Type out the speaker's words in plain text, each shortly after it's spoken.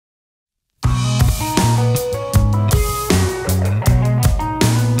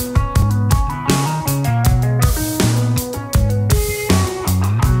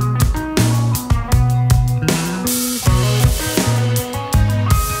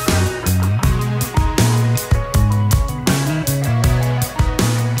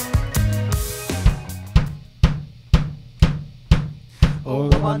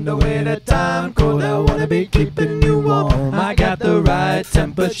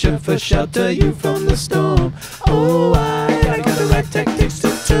protection for shelter you from the storm. Oh, I got the right tactics to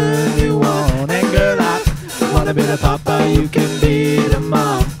turn you on. And girl, I wanna be the papa, you can be the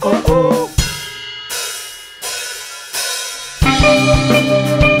mom. Oh, oh.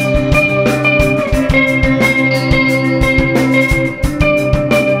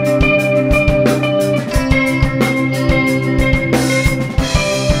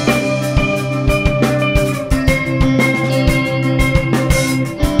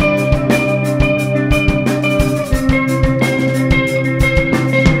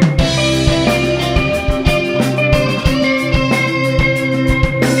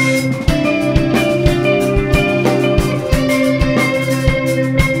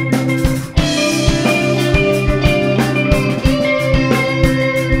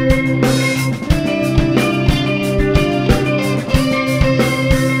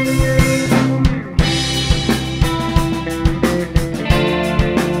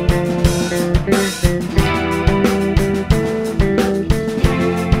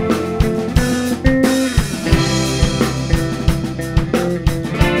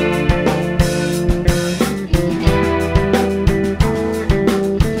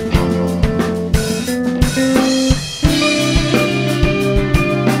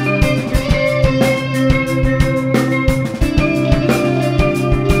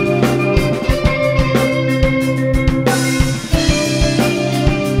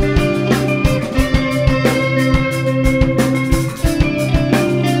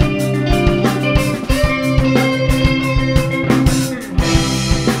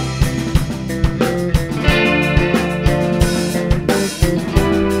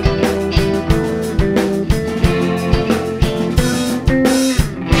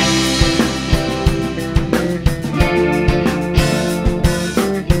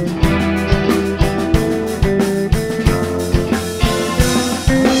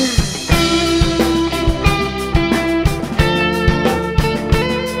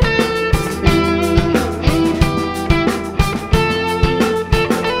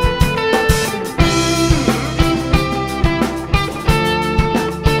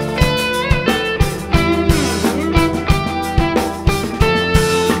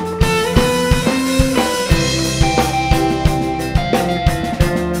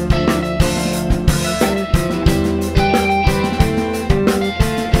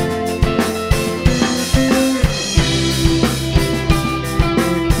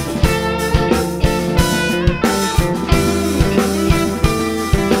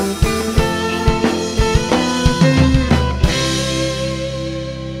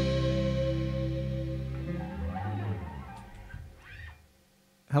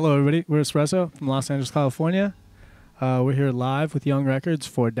 Hello, everybody. We're Espresso from Los Angeles, California. We're here live with Jung Records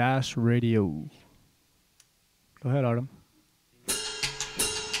for Dash Radio. Go ahead, Artem.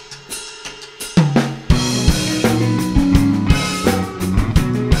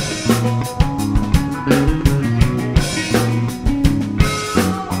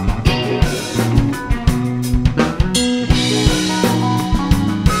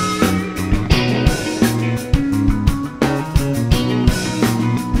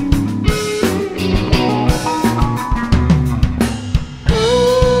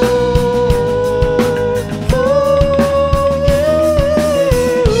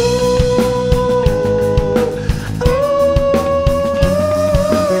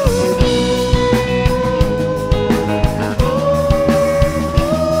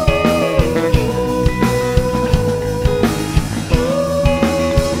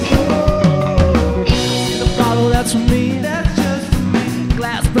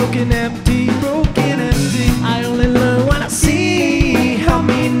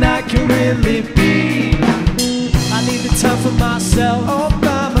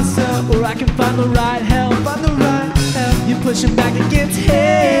 Pushing back against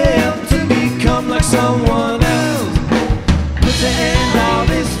hell to become like someone else. Put the end all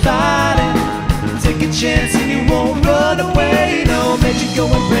this fighting. Take a chance and you won't run away. No, make you go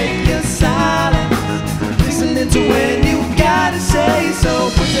and break your silence. Listening to when you gotta say so.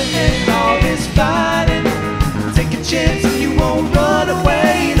 Put the end all this fighting. Take a chance and you won't run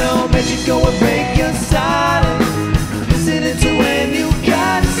away. No, make you go and break your silence. Listening to when you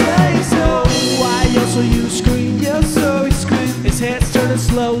gotta say so. Why you're so you scream, you're so you scream. His head's turning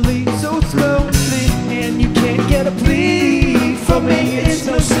slowly, so slowly, and you can't get a plea from me. It's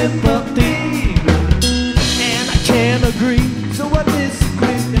no sympathy, and I can't agree. So I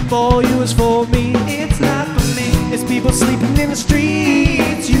disagree. If all you is for me, it's not for me. It's people sleeping in the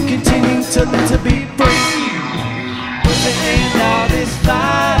streets. You continue to live to be free. Put the end all this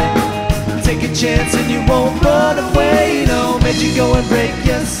fighting. Take a a chance and you won't run away. No, made you go and break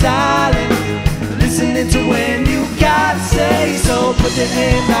your silence, listening to when you gotta say. So put the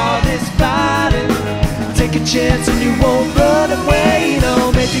end all this fighting, take a chance and you won't run away.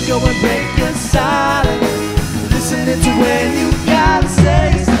 No, made you go and break your silence, listening to when you gotta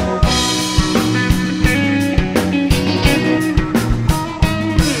say. So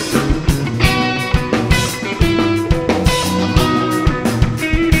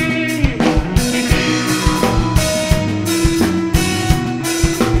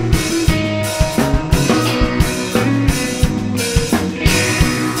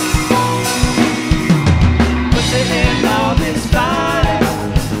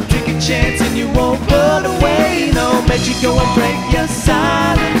you go and break your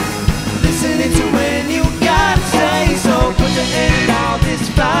silence, listening to when you gotta say. So put the end all this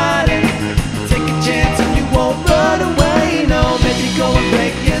fighting, take a chance and you won't run away. No, maybe go and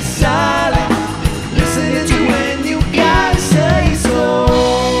break your silence, listening to when you gotta say. So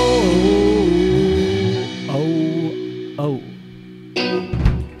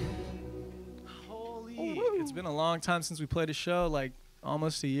Holy, it's been a long time since we played a show, like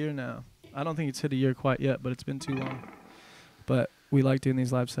almost a year now. I don't think it's hit a year quite yet, but it's been too long. But we like doing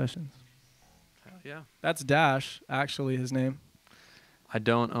these live sessions. Hell yeah. That's Dash, actually, his name. I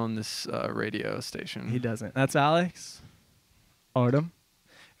don't own this radio station. He doesn't. That's Alex, Artem,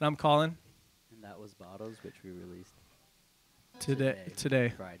 and I'm Colin. And that was Bottles, which we released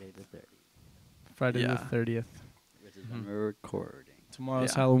Today. Friday the 30th. Friday Yeah. the 30th. Which is when we're recording.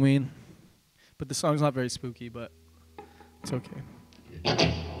 Tomorrow's Yeah. Halloween. But the song's not very spooky, but it's okay.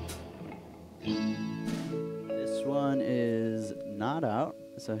 This one is not out,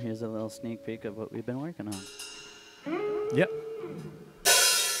 so here's a little sneak peek of what we've been working on. Yep.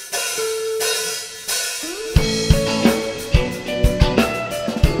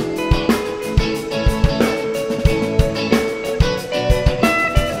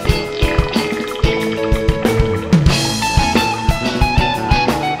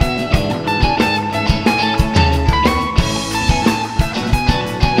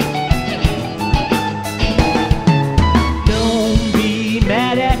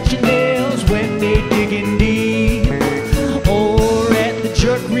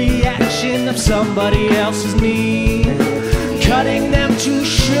 Somebody else's need, cutting them too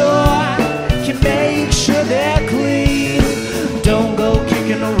short can make sure they're clean. Don't go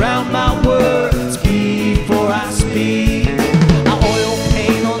kicking around my words before I speak. I oil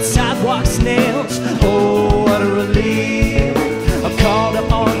paint on sidewalks, nails, oh what a relief. I'm called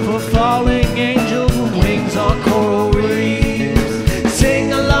upon for falling angels with wings on coral reefs.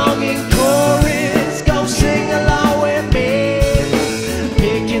 Sing along in chorus, go sing along with me.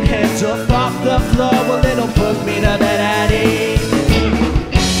 Picking heads up off the floor, well it'll put me to bed at ease.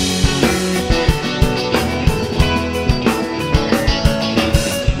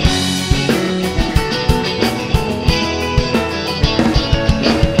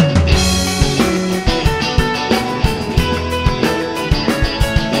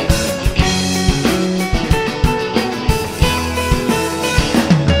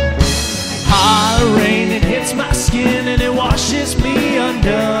 Hot rain, it hits my skin and it washes me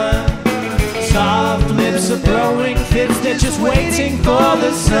undone. Soft lips are throwing fits, they're just waiting for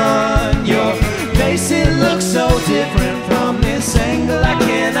the sun. Your face, it looks so different from this angle, I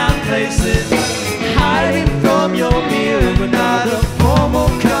cannot place it. Hiding from your mirror, but not a formal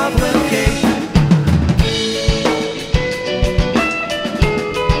complication.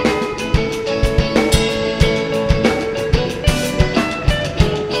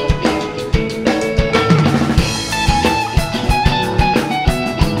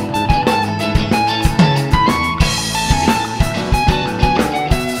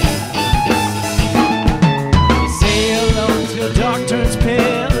 Turns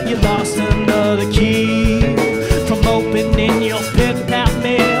pale, you lost another key from opening your pen pal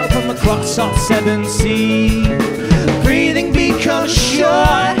mail from across all 7 seas. Breathing becomes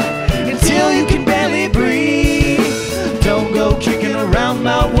short until you can barely breathe. Don't go kicking around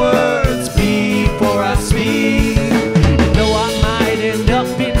my words before I speak. And though I might end up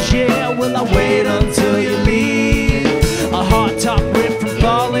in jail, will I wait until you leave? A hard top ripped from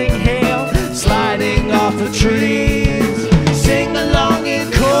falling hail, sliding off a tree. Sing along in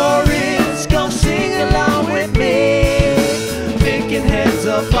chorus, go sing along with me. Picking heads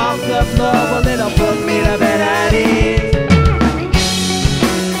up off the floor, well it'll put me to bed at ease.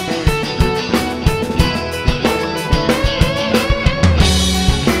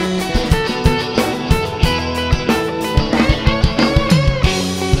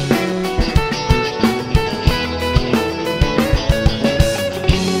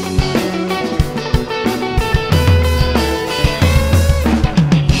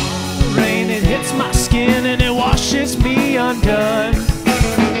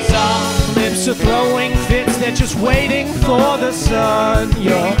 just waiting for the sun.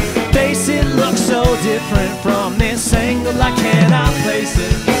 Your face, it looks so different from this angle, I cannot place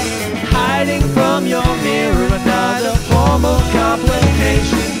it. Hiding from your mirror, another form of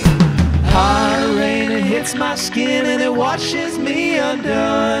complication. Hard rain, it hits my skin and it washes me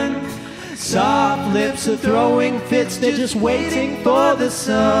undone. Soft lips are throwing fits, they're just waiting for the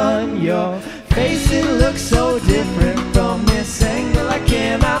sun. Your face, it looks so different from this angle, I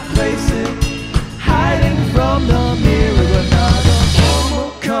cannot place it. Hiding from the mirror, another form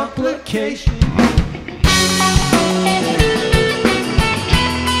of complication.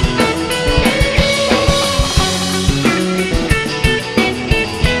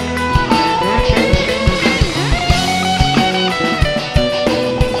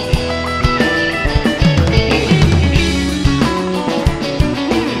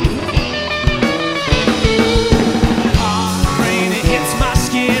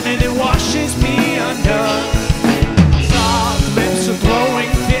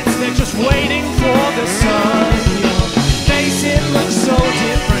 Waiting for the sun. Your face, it looks so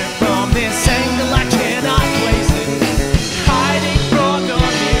different from this angle, I cannot place it. Hiding from the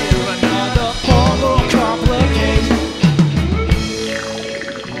mirror, another form of complication.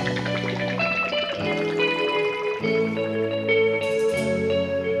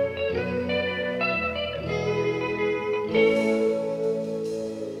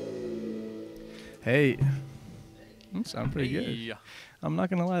 Hey, that sounded pretty good. Yeah. I'm not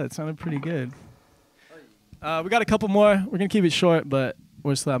gonna lie, that sounded pretty good. We got a couple more. We're gonna keep it short, but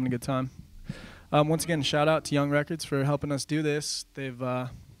we're still having a good time. Once again, shout out to Jung Records for helping us do this. They've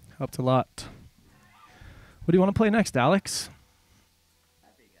helped a lot. What do you want to play next, Alex?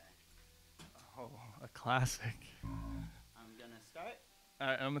 Happy guy. Oh, a classic. I'm gonna start. All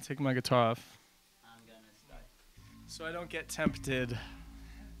right, I'm gonna take my guitar off I'm gonna start. so I don't get tempted.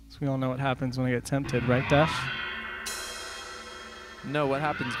 So we all know what happens when I get tempted, right, Dash? No, what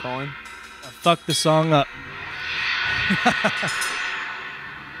happens, Colin? I fucked the song up.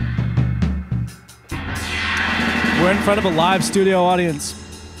 We're in front of a live studio audience.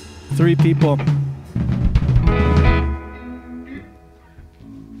 3 people.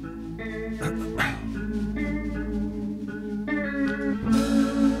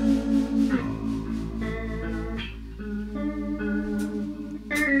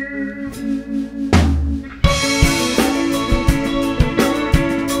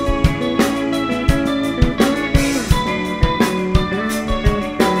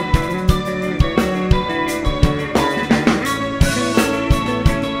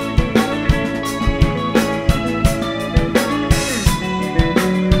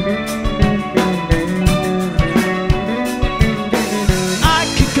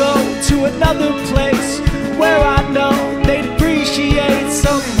 Another place where I know they'd appreciate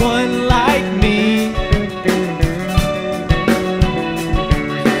someone like me.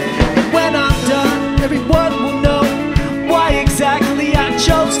 And when I'm done, everyone will know why exactly I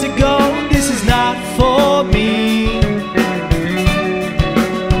chose to go. This is not for me.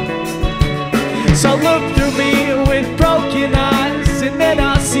 So look through me with broken eyes, and then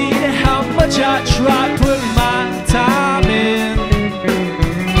I'll see how much I tried putting my time in.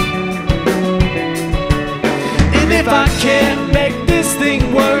 If I can't make this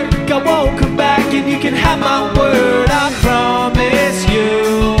thing work, I won't come back, and you can have my word, I promise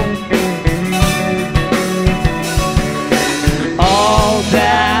you. All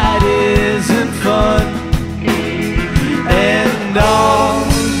that isn't fun, and all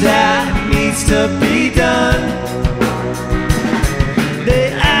that needs to be done.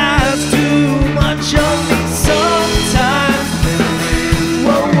 They ask too much of me sometimes.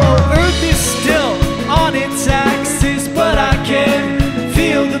 Whoa, whoa, Earth is still on its axis, but I can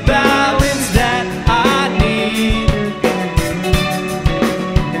feel the balance that I need.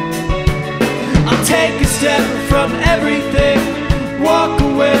 I'll take a step from everything, walk away.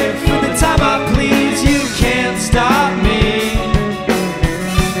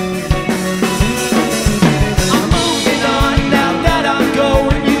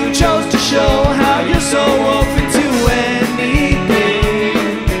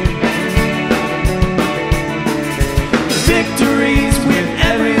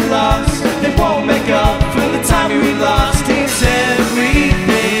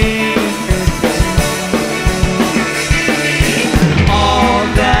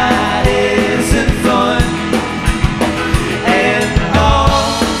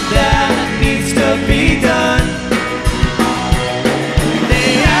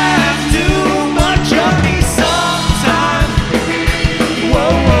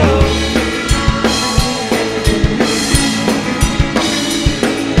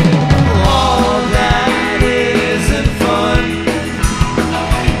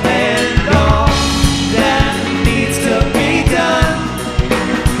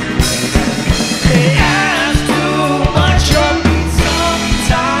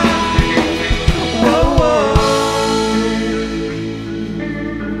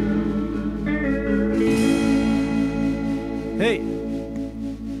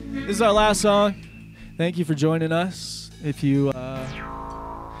 This is our last song. Thank you for joining us. If you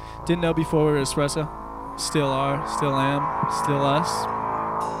didn't know before, we were Espresso. Still are, still am, still us.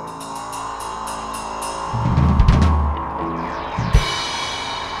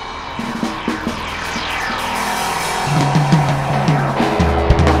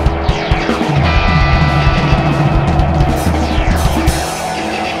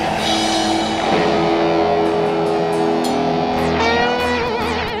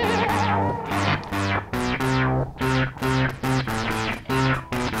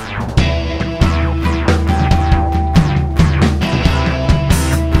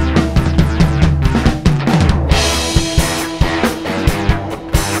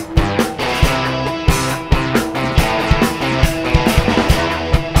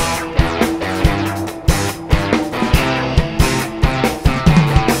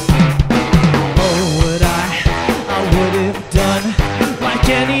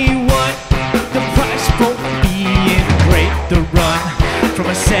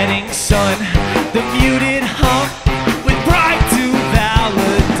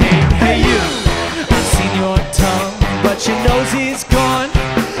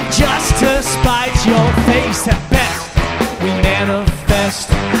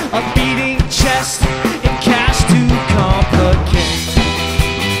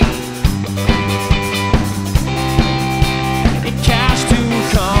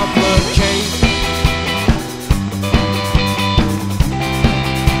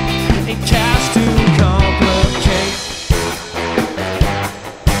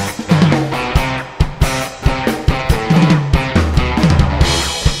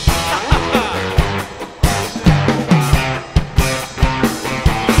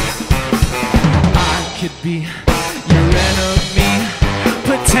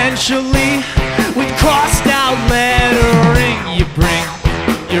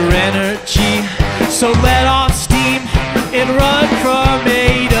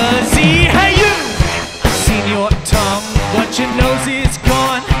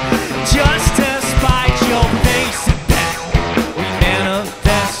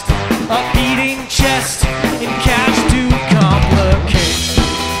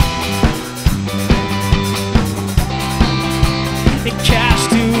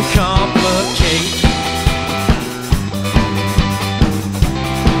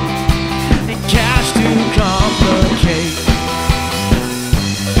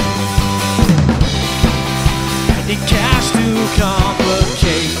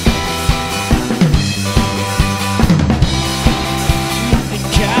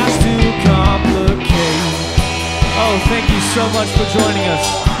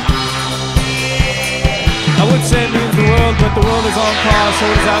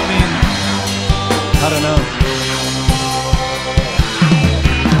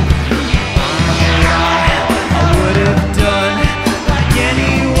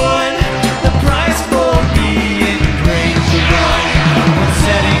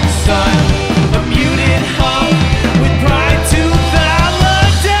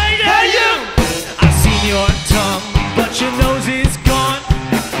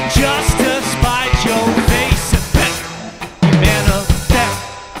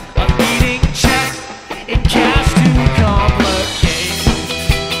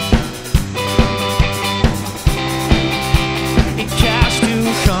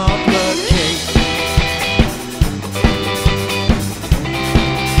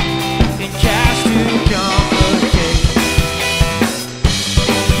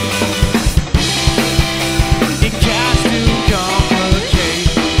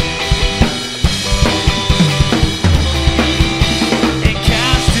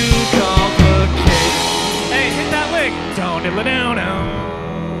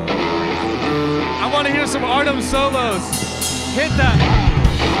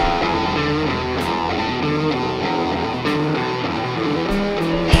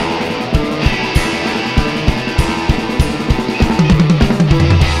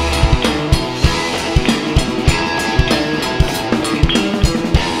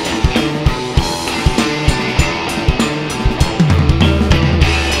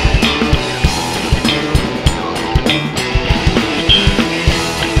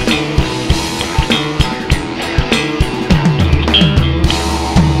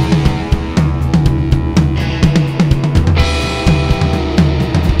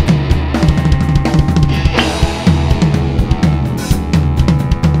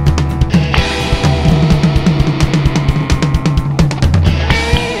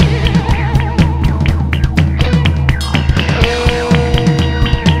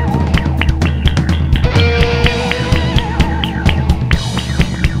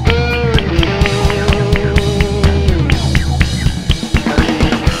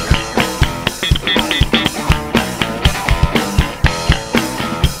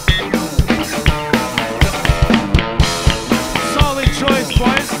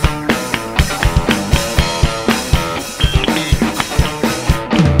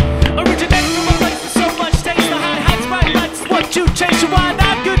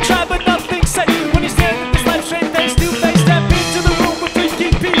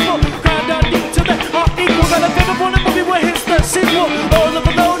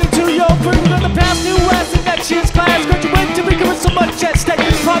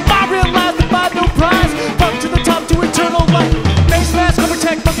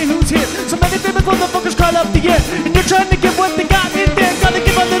 fucking who's here. So many famous motherfuckers call up the air, and you're trying to get what they got in there. Gotta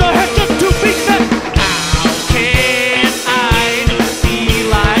give a little head just to be fair. How can I be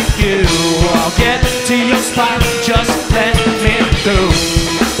like you? I'll get to your spot, just let me through.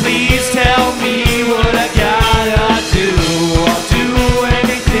 Please tell me what I gotta do. I'll do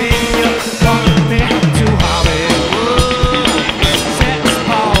anything you want me to. Hollywood, sex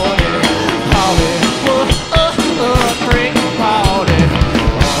party. Hollywood, freak party.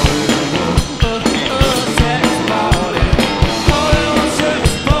 Hollywood, sex party. Hollywood, sex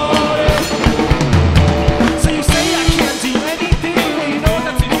party. So you say I can't do anything, well, you know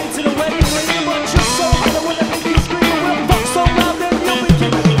that's a kid to the wedding ring. But you're so hot, I wanna make you scream. We'll fuck so loud that you'll be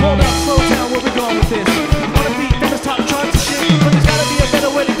kidding. Hold up, slow down, where we going with this? Wanna be famous, top charts and shit, but there's gotta be a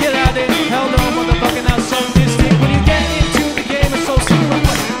better way to get at it. Hell no, motherfucking out so distant. When you get into the game, it's so simple.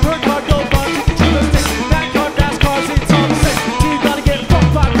 Work hard, go far, take the true mistake. Back hard, fast cars, it's all the same. So you gotta get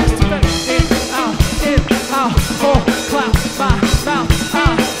fucked by this defense. In, out, oh, clap, my mouth,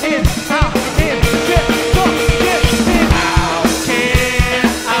 in, out, in, get fucked, get in. How can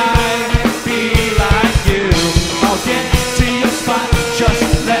I be like you? I'll get to your spot, just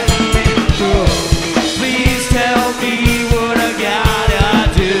let me through. Please tell me what I gotta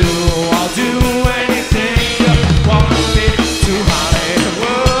do. I'll do anything you want me to.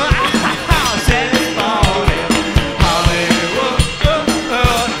 Hollywood, sex party. Hollywood,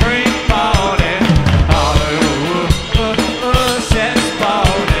 freak party. Hollywood, sex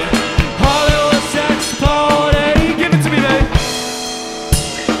party. Hollywood, sex party. Give it to me, babe.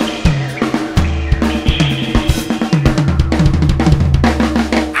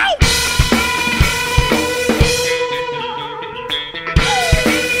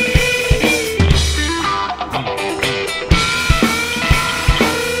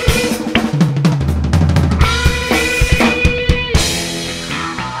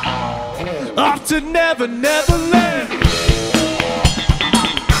 Off to Never, Never Land.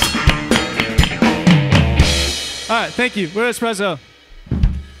 All right, thank you. We're Espresso.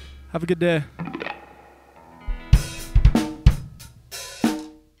 Have a good day.